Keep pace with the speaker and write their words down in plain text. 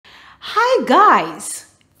Hi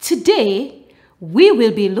guys! Today we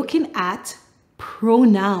will be looking at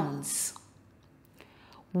pronouns.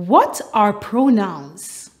 What are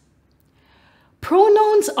pronouns?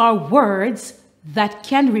 Pronouns are words that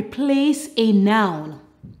can replace a noun.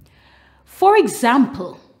 For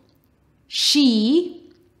example,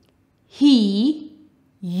 she, he,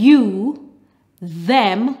 you,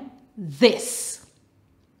 them, this.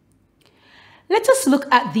 Let us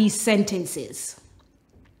look at these sentences.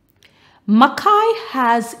 Makai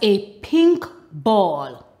has a pink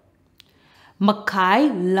ball.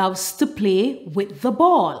 Makai loves to play with the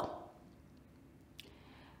ball.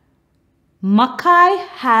 Makai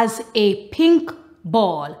has a pink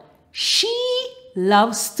ball. She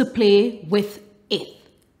loves to play with it.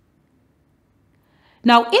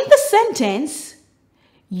 Now in the sentence,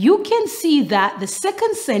 you can see that the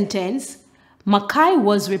second sentence, Makai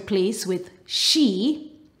was replaced with she,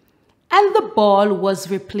 and the ball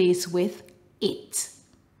was replaced with it.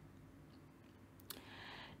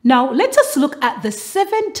 Now let us look at the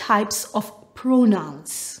 7 types of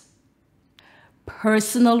pronouns.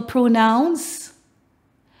 Personal pronouns,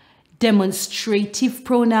 demonstrative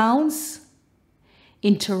pronouns,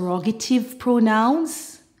 interrogative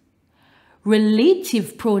pronouns,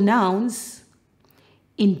 relative pronouns,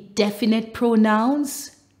 indefinite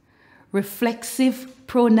pronouns, reflexive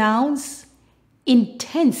pronouns,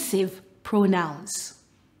 intensive pronouns.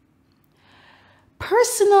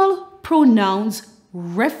 Personal pronouns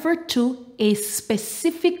refer to a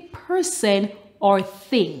specific person or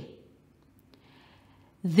thing.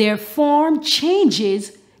 Their form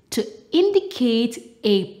changes to indicate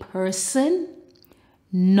a person,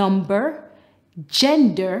 number,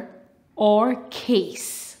 gender, or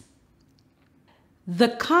case. The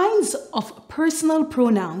kinds of personal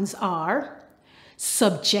pronouns are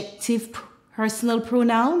subjective personal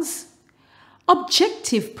pronouns,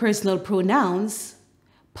 objective personal pronouns,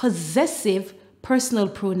 possessive personal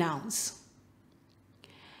pronouns.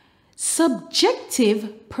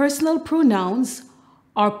 Subjective personal pronouns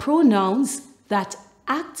are pronouns that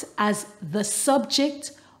act as the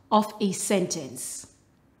subject of a sentence.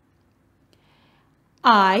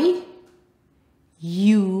 I,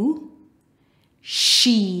 you,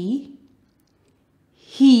 she,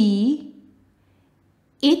 he,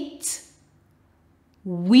 it,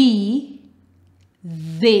 we,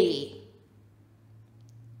 they.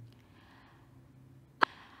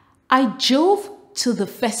 I drove to the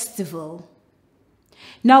festival.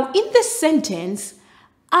 Now in this sentence,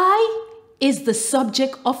 I is the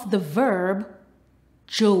subject of the verb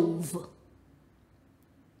drove.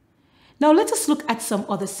 Now let us look at some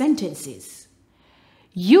other sentences.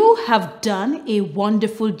 You have done a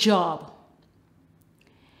wonderful job.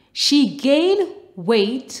 She gained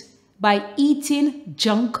weight by eating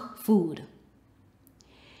junk food.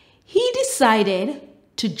 He decided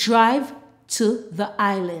to drive to the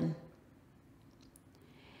island.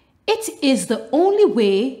 It is the only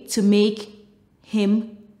way to make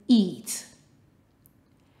him eat.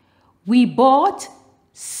 We bought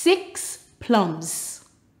 6 plums.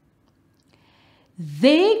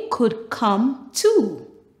 They could come too.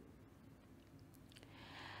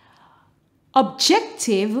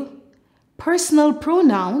 Objective personal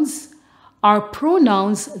pronouns are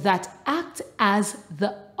pronouns that act as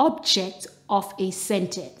the object of a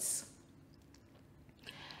sentence.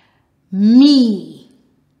 Me,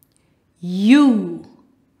 you,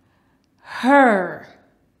 her,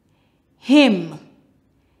 him,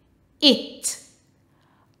 it,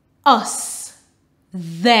 us,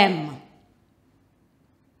 them.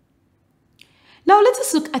 Now let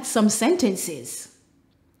us look at some sentences.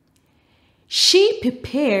 She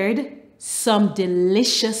prepared some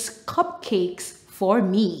delicious cupcakes for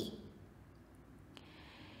me.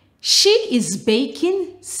 She is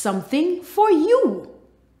baking something for you.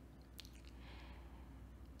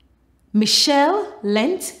 Michelle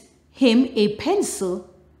lent him a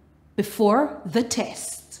pencil before the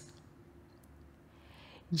test.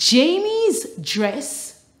 Jamie's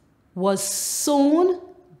dress was sewn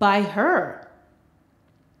by her.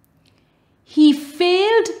 He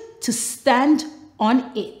failed to stand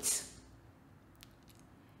on it.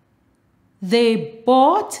 They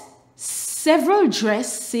bought several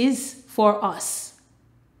dresses for us.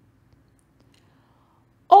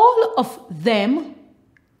 All of them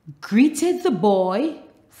greeted the boy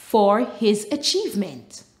for his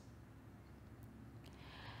achievement.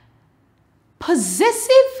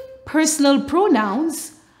 Possessive personal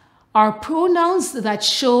pronouns are pronouns that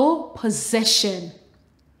show possession.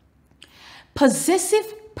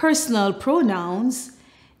 Possessive personal pronouns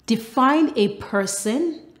define a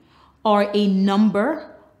person or a number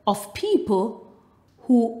of people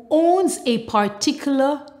who owns a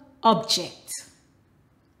particular object.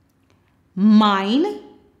 Mine,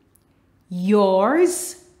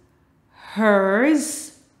 yours,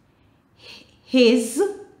 hers, his,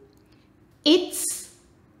 its,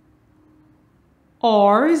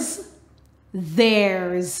 ours,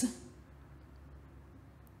 theirs.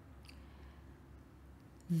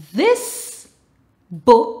 This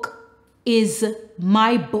book is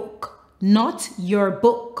my book, not your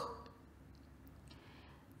book.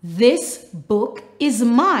 This book is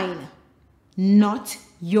mine, not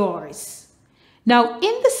yours. Now,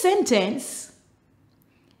 in the sentence,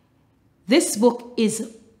 this book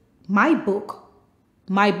is my book.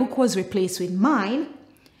 My book was replaced with mine,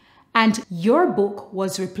 and your book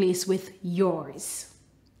was replaced with yours.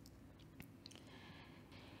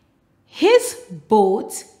 His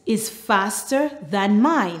boat is faster than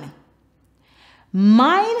mine.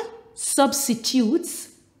 Mine substitutes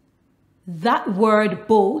that word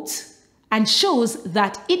boat and shows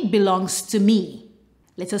that it belongs to me.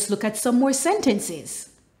 Let us look at some more sentences.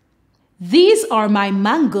 These are my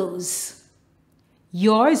mangoes.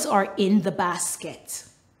 Yours are in the basket.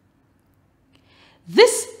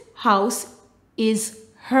 This house is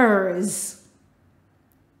hers.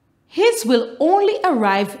 His will only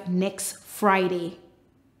arrive next Friday.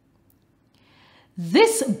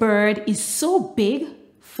 This bird is so big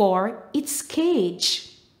for its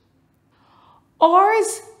cage.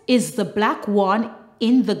 Ours is the black one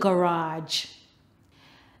in the garage.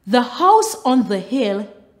 The house on the hill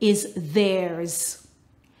is theirs.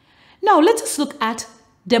 Now let us look at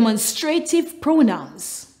demonstrative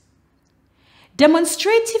pronouns.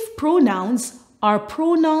 Demonstrative pronouns are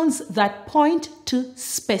pronouns that point to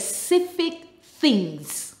specific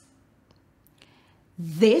things.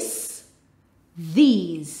 This,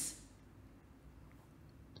 these,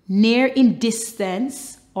 near in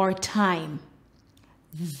distance or time.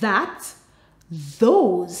 That,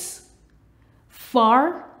 those,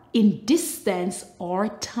 far in distance or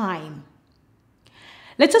time.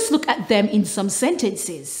 Let us look at them in some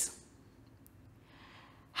sentences.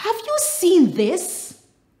 Have you seen this?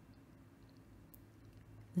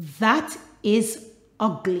 That is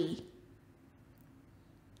ugly.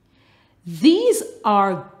 These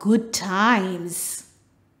are good times.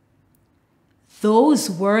 Those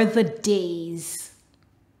were the days.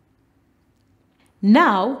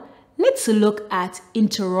 Now, let's look at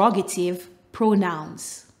interrogative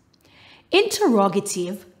pronouns.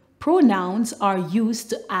 Interrogative pronouns are used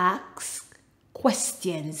to ask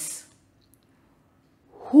questions.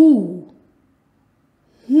 Who,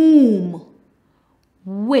 whom,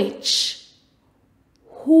 which,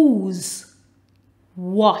 whose,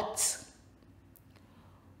 what.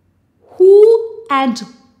 Who and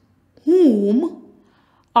whom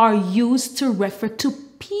are used to refer to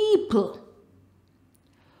people.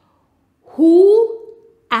 Who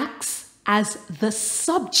acts as the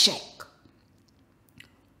subject.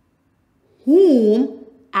 Whom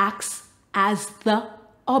acts as the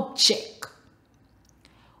object.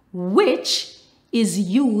 Which is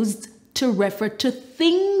used to refer to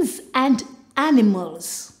things and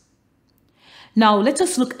animals. Now let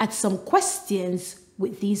us look at some questions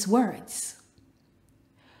with these words.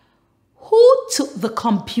 Who took the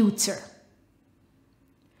computer?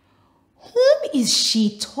 Whom is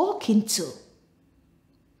she talking to?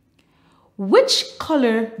 Which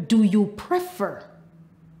color do you prefer?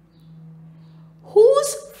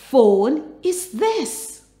 Whose phone is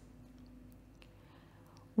this?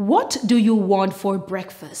 What do you want for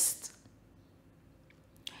breakfast?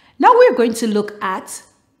 Now we're going to look at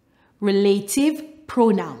relative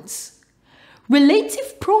pronouns.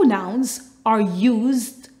 Relative pronouns are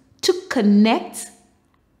used to connect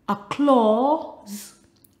a clause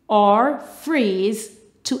or phrase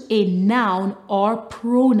to a noun or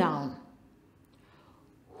pronoun.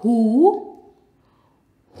 Who,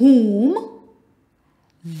 whom,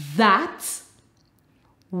 that,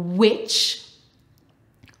 which,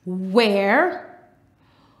 where,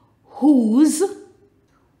 whose,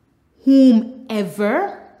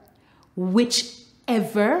 whomever,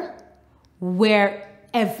 whichever,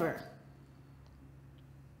 wherever.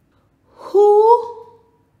 Who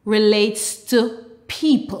relates to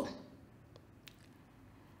people.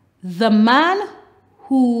 The man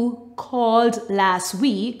who called last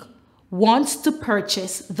week wants to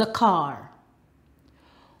purchase the car.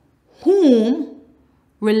 Whom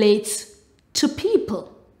relates to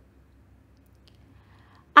people.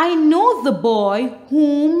 I know the boy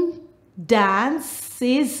whom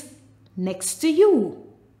dances next to you.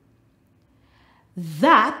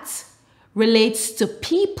 That relates to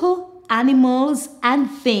people, animals, and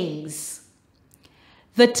things.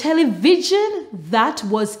 The television that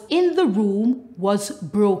was in the room was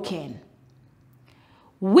broken,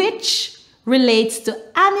 which relates to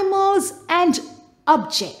animals and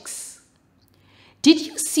objects. Did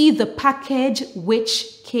you see the package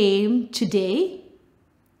which came today?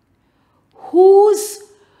 Whose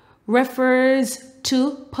refers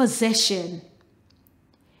to possession.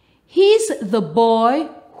 He's the boy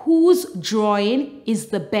whose drawing is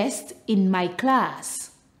the best in my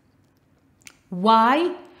class.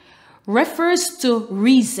 Why refers to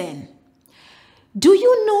reason. Do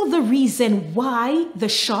you know the reason why the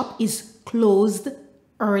shop is closed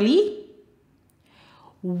early?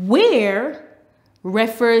 Where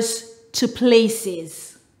refers to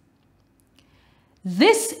places.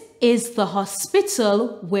 This is the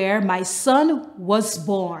hospital where my son was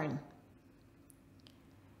born.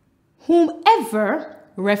 Whomever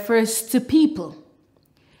refers to people.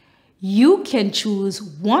 You can choose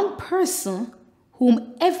one person,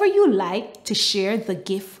 whomever you like, to share the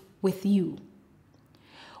gift with you.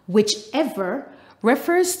 Whichever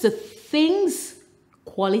refers to things,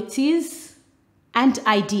 qualities, and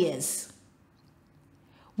ideas.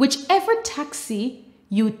 Whichever taxi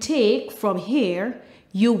you take from here,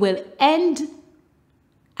 you will end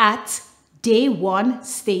at day 1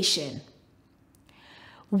 station.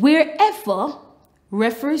 Wherever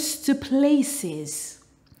refers to places.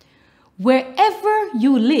 Wherever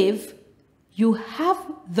you live, you have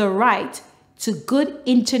the right to good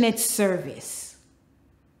internet service.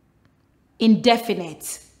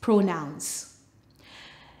 Indefinite pronouns.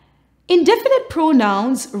 Indefinite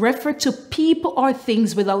pronouns refer to people or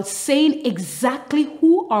things without saying exactly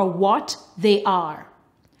who or what they are.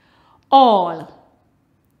 All,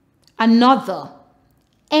 another,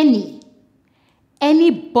 any,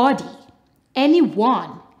 anybody,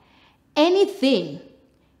 anyone, anything,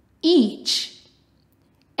 each,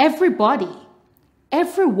 everybody,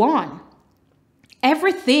 everyone,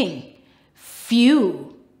 everything,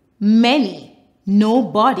 few, many,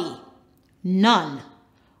 nobody, none,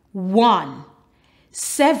 one,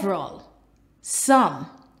 several, some,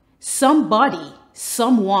 somebody,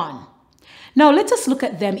 someone. Now let us look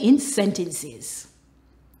at them in sentences.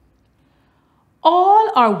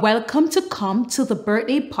 All are welcome to come to the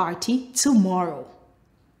birthday party tomorrow.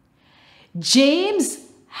 James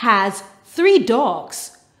has 3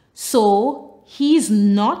 dogs, so he's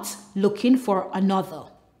not looking for another.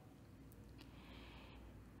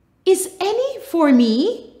 Is any for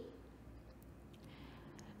me?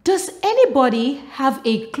 Does anybody have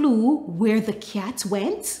a clue where the cat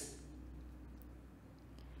went?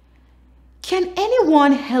 Can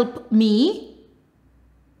anyone help me?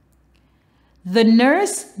 The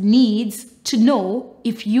nurse needs to know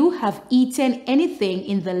if you have eaten anything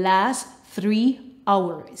in the last 3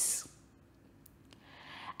 hours.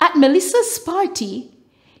 At Melissa's party,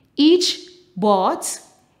 each bought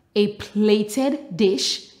a plated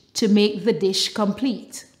dish to make the dish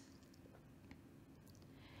complete.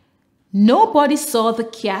 Nobody saw the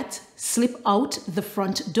cat slip out the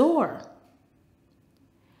front door.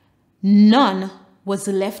 None was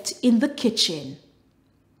left in the kitchen.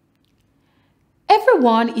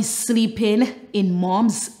 Everyone is sleeping in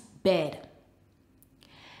Mom's bed.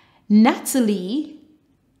 Natalie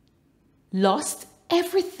lost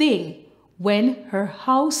everything when her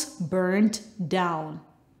house burned down.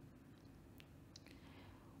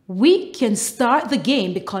 We can start the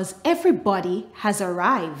game because everybody has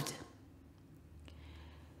arrived.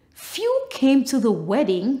 Few came to the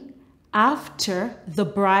wedding after the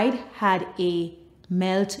bride had a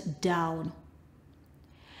meltdown.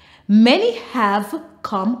 Many have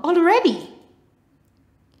come already.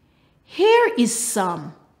 Here is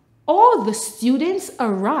some. All the students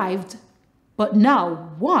arrived, but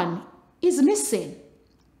now one is missing.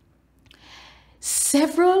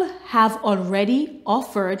 Several have already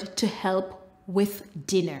offered to help with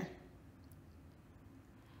dinner.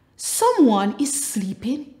 Someone is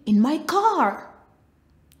sleeping in my car.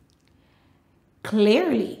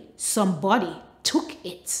 Clearly, somebody took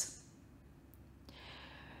it.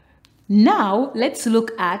 Now, let's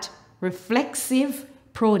look at reflexive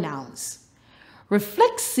pronouns.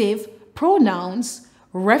 Reflexive pronouns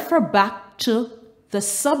refer back to the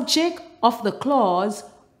subject of the clause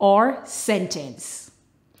or sentence.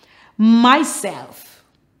 Myself,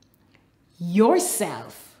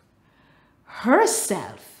 yourself,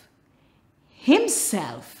 herself,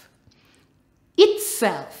 himself,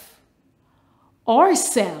 itself,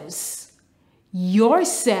 ourselves,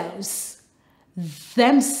 yourselves,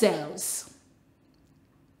 themselves.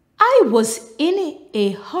 I was in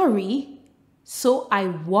a hurry, so I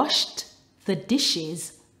washed the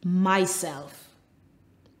dishes myself.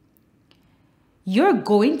 You're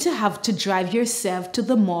going to have to drive yourself to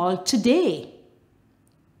the mall today.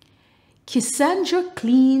 Cassandra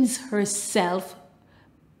cleans herself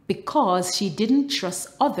because she didn't trust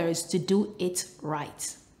others to do it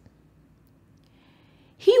right.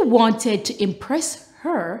 He wanted to impress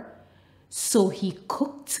her, so he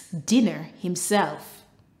cooked dinner himself.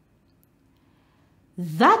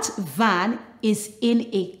 That van is in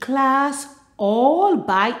a class all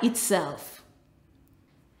by itself.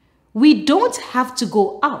 We don't have to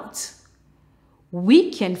go out.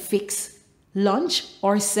 We can fix lunch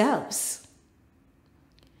ourselves.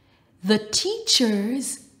 The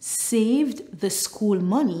teachers saved the school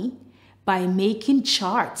money by making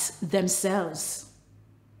charts themselves.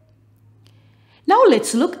 Now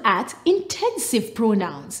let's look at intensive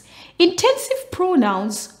pronouns. Intensive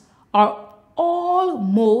pronouns are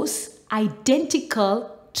almost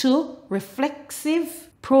identical to reflexive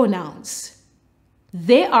pronouns.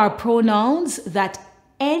 They are pronouns that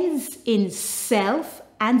ends in self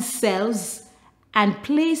and selves and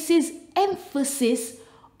places emphasis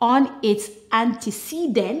on its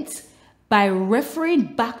antecedent by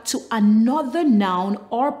referring back to another noun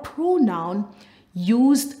or pronoun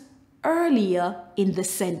used earlier in the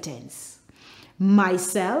sentence.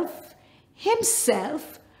 Myself,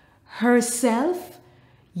 himself, herself,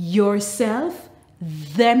 yourself,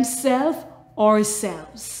 themselves,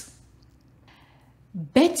 ourselves.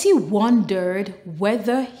 Betty wondered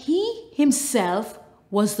whether he himself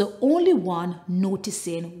was the only one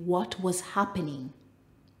noticing what was happening.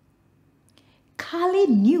 Callie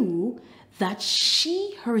knew that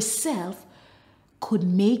she herself could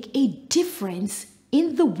make a difference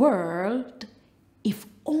in the world if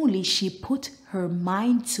only she put her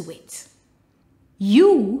mind to it.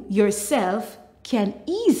 You yourself can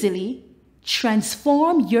easily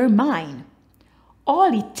transform your mind.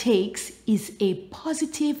 All it takes is a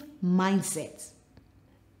positive mindset.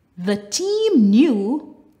 The team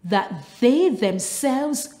knew that they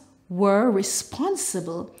themselves were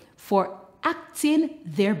responsible for acting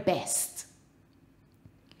their best.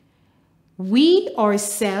 We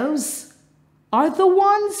ourselves are the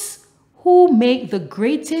ones who make the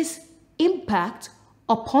greatest impact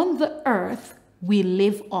upon the earth we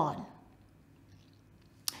live on.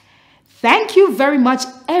 Thank you very much,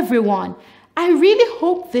 everyone. I really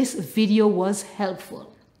hope this video was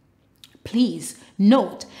helpful. Please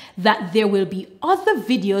note that there will be other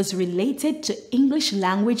videos related to English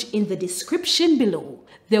language in the description below.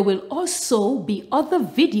 There will also be other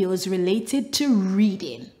videos related to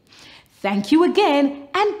reading. Thank you again,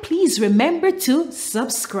 and please remember to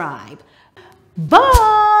subscribe.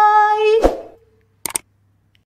 Bye!